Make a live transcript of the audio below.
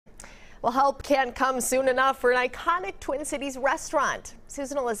Well, help can't come soon enough for an iconic Twin Cities restaurant.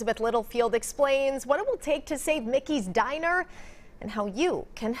 Susan Elizabeth Littlefield explains what it will take to save Mickey's Diner and how you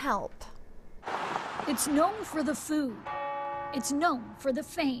can help. It's known for the food. It's known for the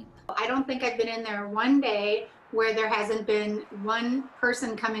fame. I don't think I've been in there one day where there hasn't been one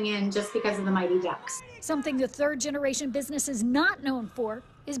person coming in just because of the Mighty Ducks. Something the third-generation business is not known for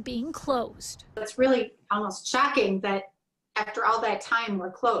is being closed. It's really almost shocking that after all that time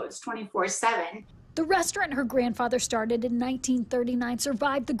we're closed 24/7. The restaurant her grandfather started in 1939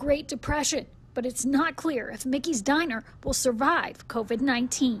 survived the Great Depression, but it's not clear if Mickey's Diner will survive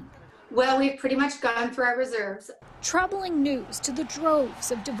COVID-19. Well, we've pretty much gone through our reserves. Troubling news to the droves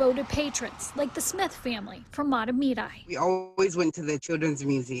of devoted patrons like the Smith family from Matamidi. We always went to the Children's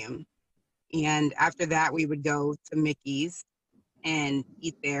Museum, and after that we would go to Mickey's and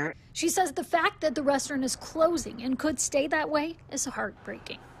eat there. She says the fact that the restaurant is closing and could stay that way is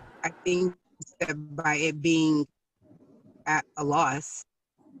heartbreaking. I think that by it being at a loss,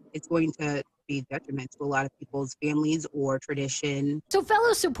 it's going to be detriment to a lot of people's families or tradition. So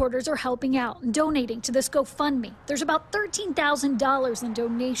fellow supporters are helping out and donating to this GoFundMe. There's about $13,000 in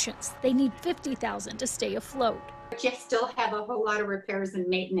donations. They need $50,000 to stay afloat. But you still have a whole lot of repairs and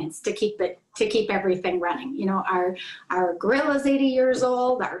maintenance to keep everything running. You know, our grill is 80 years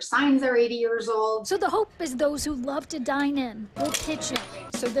old, our signs are 80 years old. So the hope is those who love to dine in will pitch in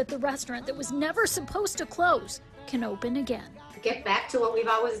so that the restaurant that was never supposed to close can open again. Get back to what we've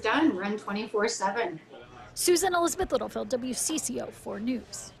always done, run 24/7. Susan Elizabeth Littlefield, WCCO 4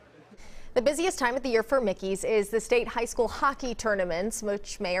 News. The busiest time of the year for Mickey's is the state high school hockey tournaments,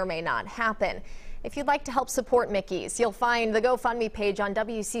 which may or may not happen. If you'd like to help support Mickey's, you'll find the GoFundMe page on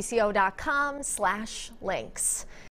WCCO.com/links.